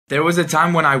There was a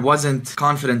time when I wasn't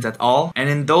confident at all, and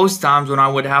in those times when I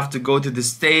would have to go to the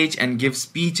stage and give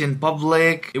speech in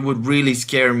public, it would really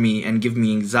scare me and give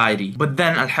me anxiety. But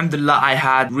then, alhamdulillah, I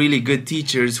had really good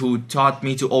teachers who taught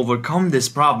me to overcome this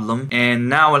problem, and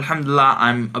now, alhamdulillah,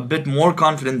 I'm a bit more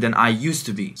confident than I used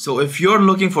to be. So if you're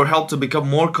looking for help to become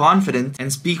more confident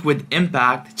and speak with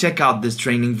impact, check out this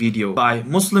training video by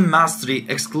Muslim Mastery,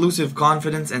 exclusive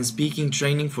confidence and speaking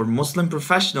training for Muslim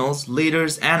professionals,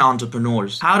 leaders, and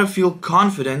entrepreneurs. How to feel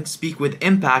confident, speak with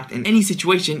impact in any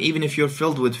situation, even if you're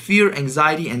filled with fear,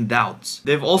 anxiety, and doubts.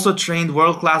 They've also trained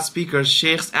world-class speakers,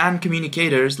 sheikhs, and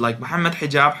communicators like Muhammad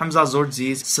Hijab, Hamza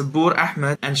Zordziz, Sabur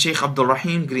Ahmed, and Sheikh Abdul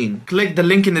Rahim Green. Click the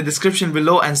link in the description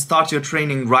below and start your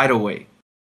training right away.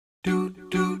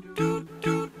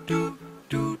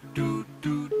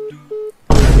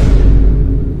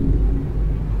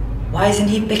 Why isn't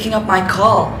he picking up my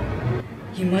call?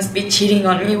 He must be cheating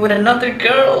on me with another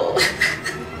girl.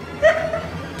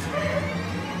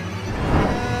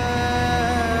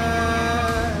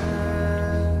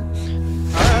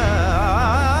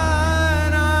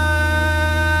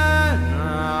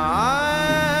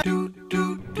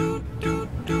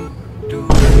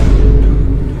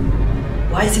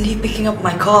 Why isn't he picking up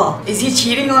my call? Is he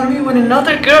cheating on me with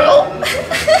another girl?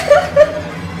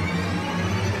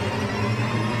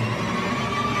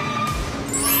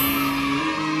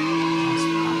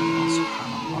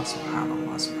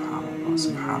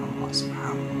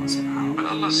 But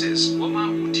Allah says, وَمَا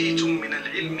أُوتِيتُم مِّنَ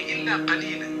الْعِلْمِ إِلَّا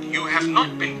قَلِيلًا. You have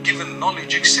not been given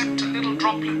knowledge except a little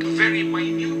droplet, a very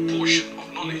minute portion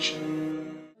of knowledge.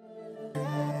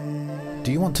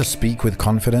 Do you want to speak with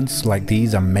confidence like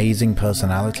these amazing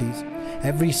personalities?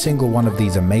 Every single one of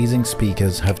these amazing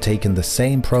speakers have taken the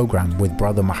same program with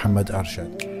Brother Muhammad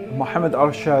Arshad. Muhammad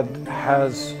Arshad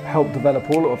has helped develop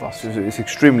all of us. It's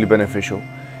extremely beneficial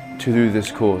to do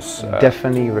this course.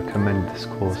 Definitely recommend this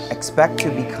course. Expect to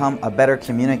become a better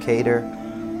communicator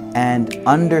and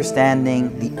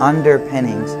understanding the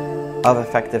underpinnings of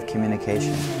effective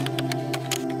communication.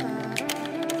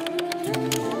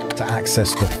 To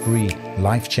access the free,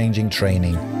 life-changing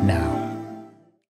training now.